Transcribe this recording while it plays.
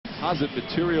Deposit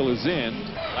material is in.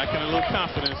 Lacking a little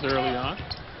confidence early on.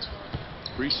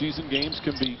 Preseason games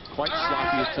can be quite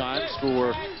sloppy at times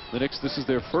for the Knicks. This is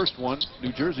their first one.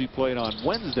 New Jersey played on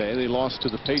Wednesday. They lost to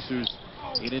the Pacers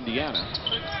in Indiana.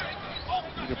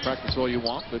 You can practice all you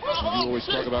want, but you always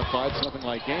talk about 5-0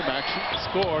 like game action.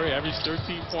 Score, he averaged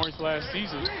 13 points last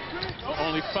season.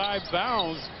 Only 5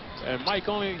 bounds, and Mike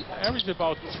only averaged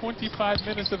about 25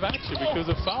 minutes of action because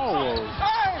of foul woes.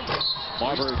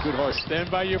 Marbury, good heart.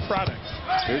 Stand by your product.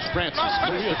 Here's Francis,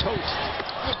 clears the coast.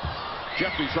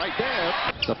 Jeffries right there.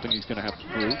 Something he's going to have to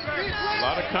prove. A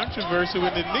lot of controversy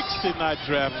when the Knicks did not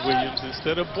draft Williams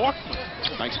instead of Borkman.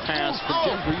 Nice pass from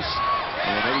Jeffries.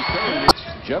 And Eddie Curry.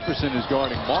 Jefferson is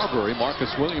guarding Marbury.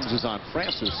 Marcus Williams is on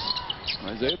Francis.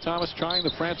 Isaiah Thomas trying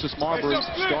the Francis-Marbury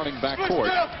starting backcourt.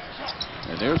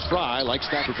 And there's Fry, like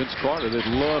Stafford Vince Carter. They'd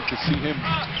love to see him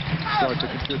start to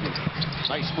contribute.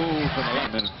 Nice move from the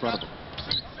left man in front of him.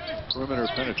 Perimeter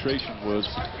penetration was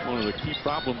one of the key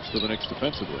problems for the Knicks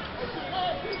defensively.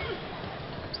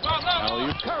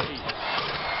 Alley-oop Curry.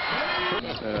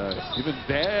 Even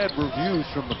bad reviews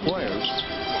from the players.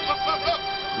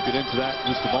 We'll get into that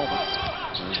in just a moment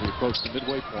as we approach the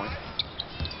midway point.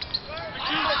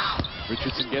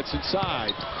 Richardson gets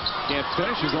inside. Can't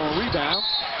finish. His own rebound.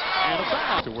 And a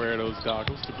foul. To wear those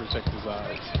goggles to protect his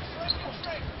eyes.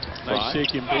 Fry. Nice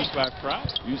shaking bait by Fry.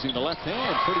 Using the left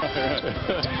hand. Pretty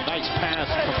nice pass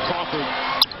from Crawford.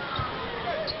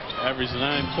 Averaged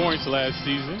 9 points last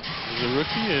season as a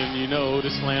rookie, and you know the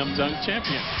slam dunk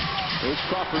champion. There's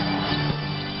Crawford.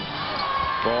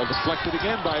 Ball deflected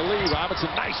again by Lee. Robinson,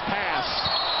 nice pass.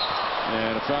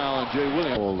 And a foul on Jay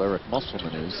Williams. Eric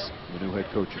Musselman is the new head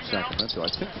coach of Sacramento. I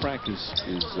think Frank is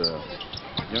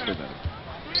younger than him.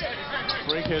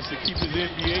 Frank has to keep his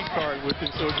NBA card with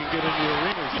him so he can get in the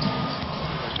arenas.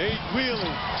 Nate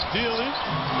Wheeling, dealing.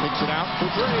 Picks it out for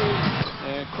Dre.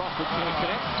 And Crawford can't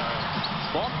connect.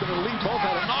 Boston and Lee both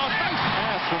had a nice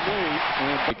pass from Lee.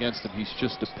 And against him, he's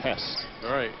just a pest.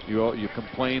 All right. You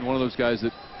complain, one of those guys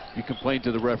that you complain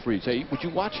to the referees. Hey, would you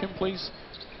watch him, please?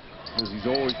 Because he's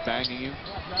always banging you.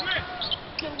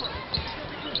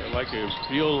 They're like a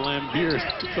real Lambeer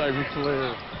type of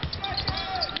player.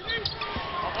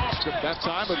 Stripped that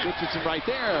time, but Richardson right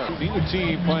there. Neither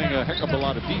team playing a heck of a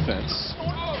lot of defense.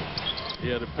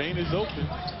 Yeah, the paint is open.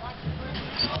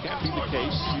 It can't be the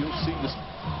case. You'll see this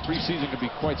preseason can be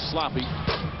quite sloppy.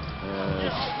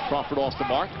 Crawford off the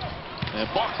mark. And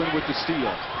Bachman with the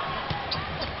steal.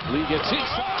 Lee gets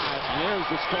inside. There's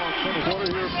the strong front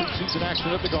quarter here of preseason action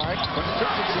at the guard.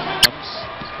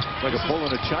 Like a bull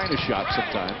in a China shop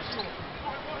sometimes.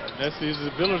 And that's his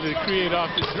ability to create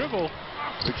off the dribble.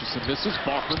 Richardson misses.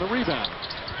 Bachman the rebound.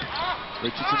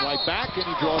 Richardson right back, and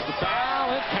he draws the foul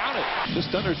and count it.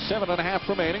 Just under 7.5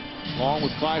 remaining. Along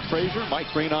with Clyde Frazier, Mike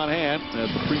Green on hand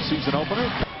as the preseason opener.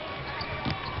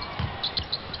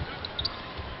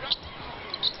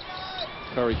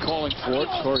 Curry calling for it.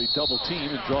 Curry double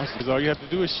team and draws. All you have to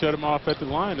do is shut him off at the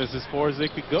line. That's as far as they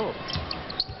could go.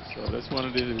 So that's one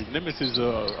of the nemesis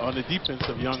on the defense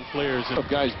of young players. Of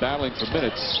guys battling for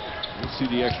minutes. You'll see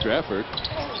the extra effort.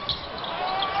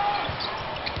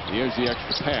 Here's the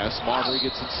extra pass. Marbury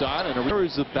gets inside, and there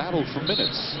is a battle for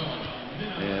minutes.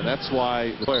 And that's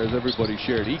why the players, everybody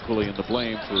shared equally in the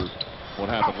blame for what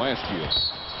happened last year.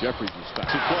 Jeffries was back.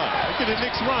 Look at the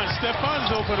Knicks run.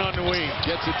 Stefan's open on the wing.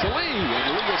 Gets it to Lee,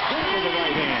 and Lee is good with the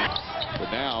right hand.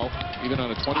 But now, even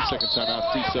on a 20-second timeout,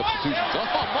 3 substitutions. Oh,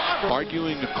 Marbury!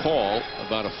 Arguing the call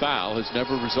about a foul has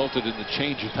never resulted in the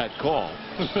change of that call.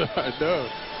 I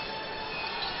know.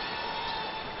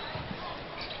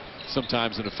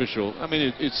 Sometimes an official. I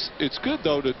mean, it's good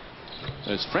though that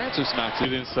as Francis knocks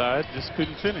it inside, just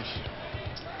couldn't finish.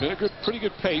 Been a pretty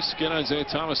good pace. Again, Isaiah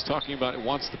Thomas talking about it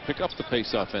wants to pick up the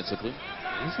pace offensively.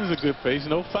 This is a good pace.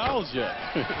 No fouls yet.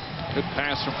 Good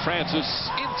pass from Francis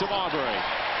into Marbury.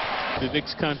 The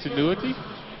Knicks continuity.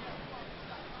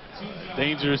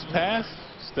 Dangerous pass.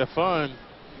 Stefan.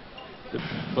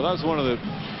 Well, that was one of the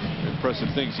impressive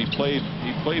things. He played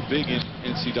big in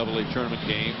NCAA tournament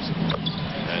games.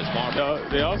 As Marbury.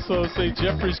 They also say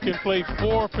Jeffries can play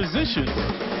 4 positions.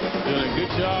 Doing a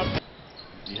good job.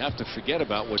 You have to forget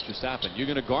about what just happened. You're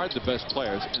going to guard the best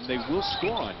players, and they will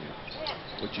score on you.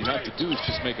 What you have to do is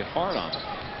just make it hard on them.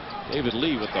 David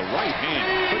Lee with the right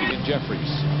hand, putting in Jeffries.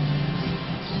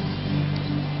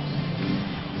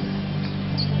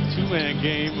 2-man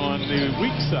game on the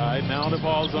weak side. Now the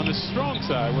ball's on the strong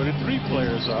side, where the 3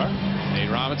 players are. Nate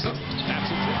Robinson,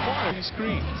 that's a 3-pointer. He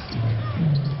screens.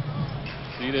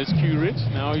 See, there's Q Rich.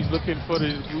 Now he's looking for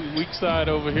the weak side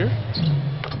over here.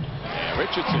 And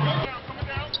Richardson.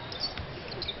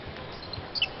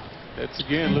 That's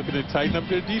again looking to tighten up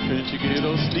their defense. You can hear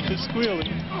those sneakers squealing.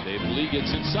 David Lee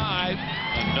gets inside.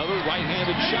 Another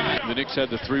right-handed shot. The Knicks had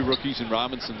the three rookies in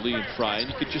Robinson, Lee, and Fry. And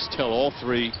you could just tell all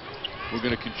three were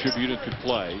going to contribute and could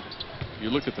play. You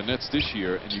look at the Nets this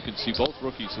year, and you can see both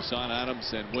rookies, Hassan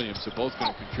Adams and Williams, are both going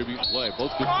to contribute and play.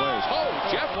 Both good players. Oh,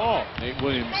 Jeff Wall. Nate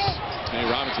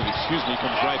Robinson,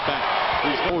 comes right back.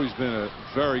 He's always been a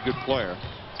very good player.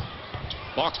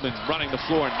 Bachman running the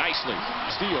floor nicely.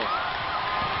 Steal.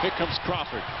 Here comes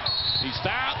Crawford. He's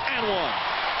fouled and one.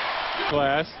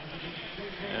 Glass.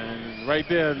 And right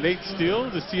there, Nate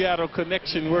Steele, the Seattle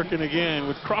connection working again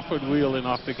with Crawford wheeling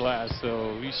off the glass.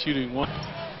 So he's shooting one.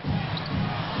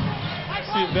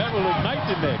 See if that will ignite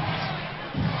the Knicks.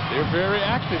 They're very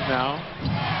active now.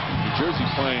 New Jersey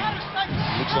playing,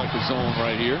 looks like a zone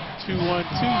right here.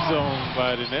 2-1-2 zone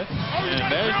by the Nets.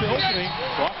 And there's the opening.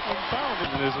 Bachman found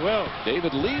him as well.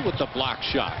 David Lee with the block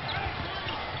shot.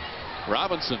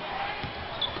 Robinson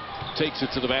takes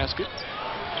it to the basket.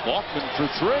 Walkman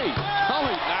for three. Oh,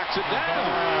 he knocks it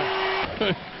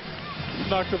down.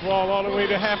 Knocked the ball all the way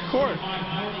to half court.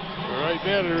 Right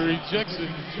there, the rejection.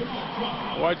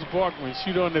 Watch Bachman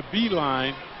shoot on the B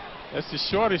line. That's the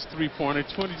shortest three-pointer,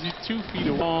 22 feet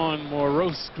on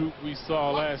morose group we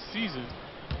saw last season.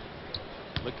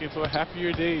 Looking for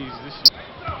happier days this year.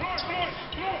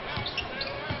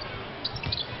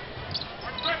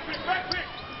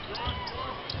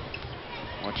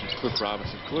 Watching Cliff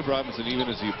Robinson. Cliff Robinson, even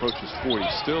as he approaches 40,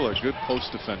 still a good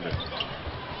post defender.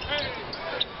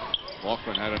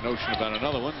 Walkman had a notion about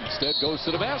another one. Instead goes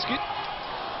to the basket.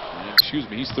 And,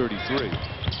 he's 33.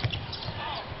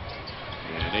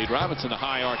 And Nate Robinson, a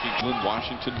high arcing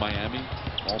Washington, Miami,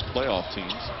 all playoff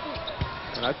teams.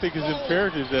 And I think it's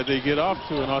imperative that they get off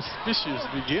to an auspicious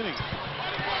beginning.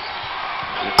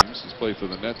 He's played for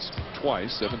the Nets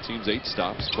twice, 7 teams, 8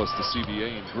 stops, plus the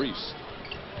CBA in Greece.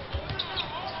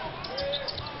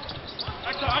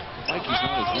 Mikey's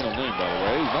not as one win, by the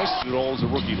way. He's nice at all as a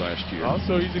rookie last year.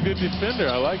 Also, he's a good defender.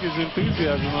 I like his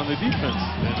enthusiasm on the defense.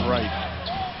 And right,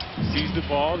 he sees the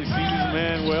ball. He sees his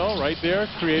man well right there,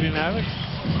 creating havoc.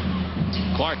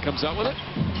 Clark comes out with it.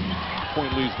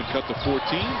 Point lead's been cut to 14.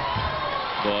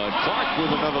 But Clark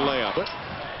with another layup.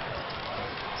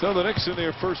 So the Knicks in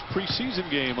their first preseason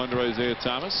game under Isaiah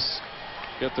Thomas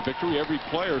get the victory. Every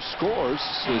player scores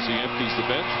as he empties the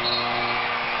bench.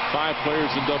 5 players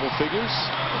in double figures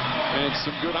and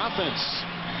some good offense.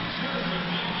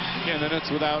 Again, the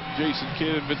Nets without Jason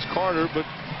Kidd and Vince Carter, but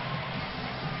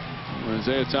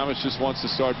Isaiah Thomas just wants to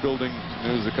start building.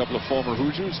 There's a couple of former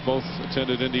Hoosiers, both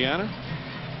attended Indiana.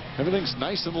 Everything's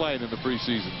nice and light in the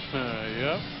preseason.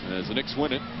 Yeah. As the Knicks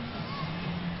win it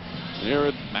here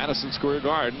at Madison Square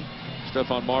Garden,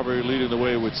 Stephon Marbury leading the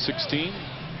way with 16.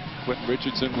 Quentin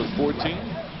Richardson with 14.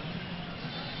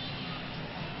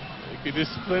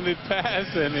 This splendid pass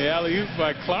and the alley-oop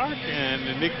by Clark and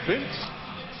the Nick Finch.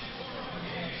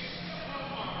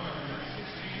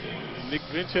 Nick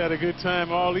Finch had a good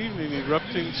time all evening,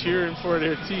 erupting, cheering for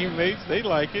their teammates. They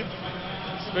like it,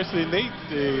 especially Nate,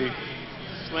 the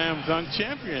slam dunk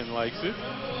champion, likes it.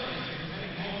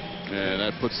 And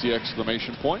that puts the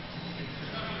exclamation point.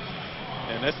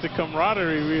 And that's the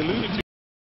camaraderie we alluded to.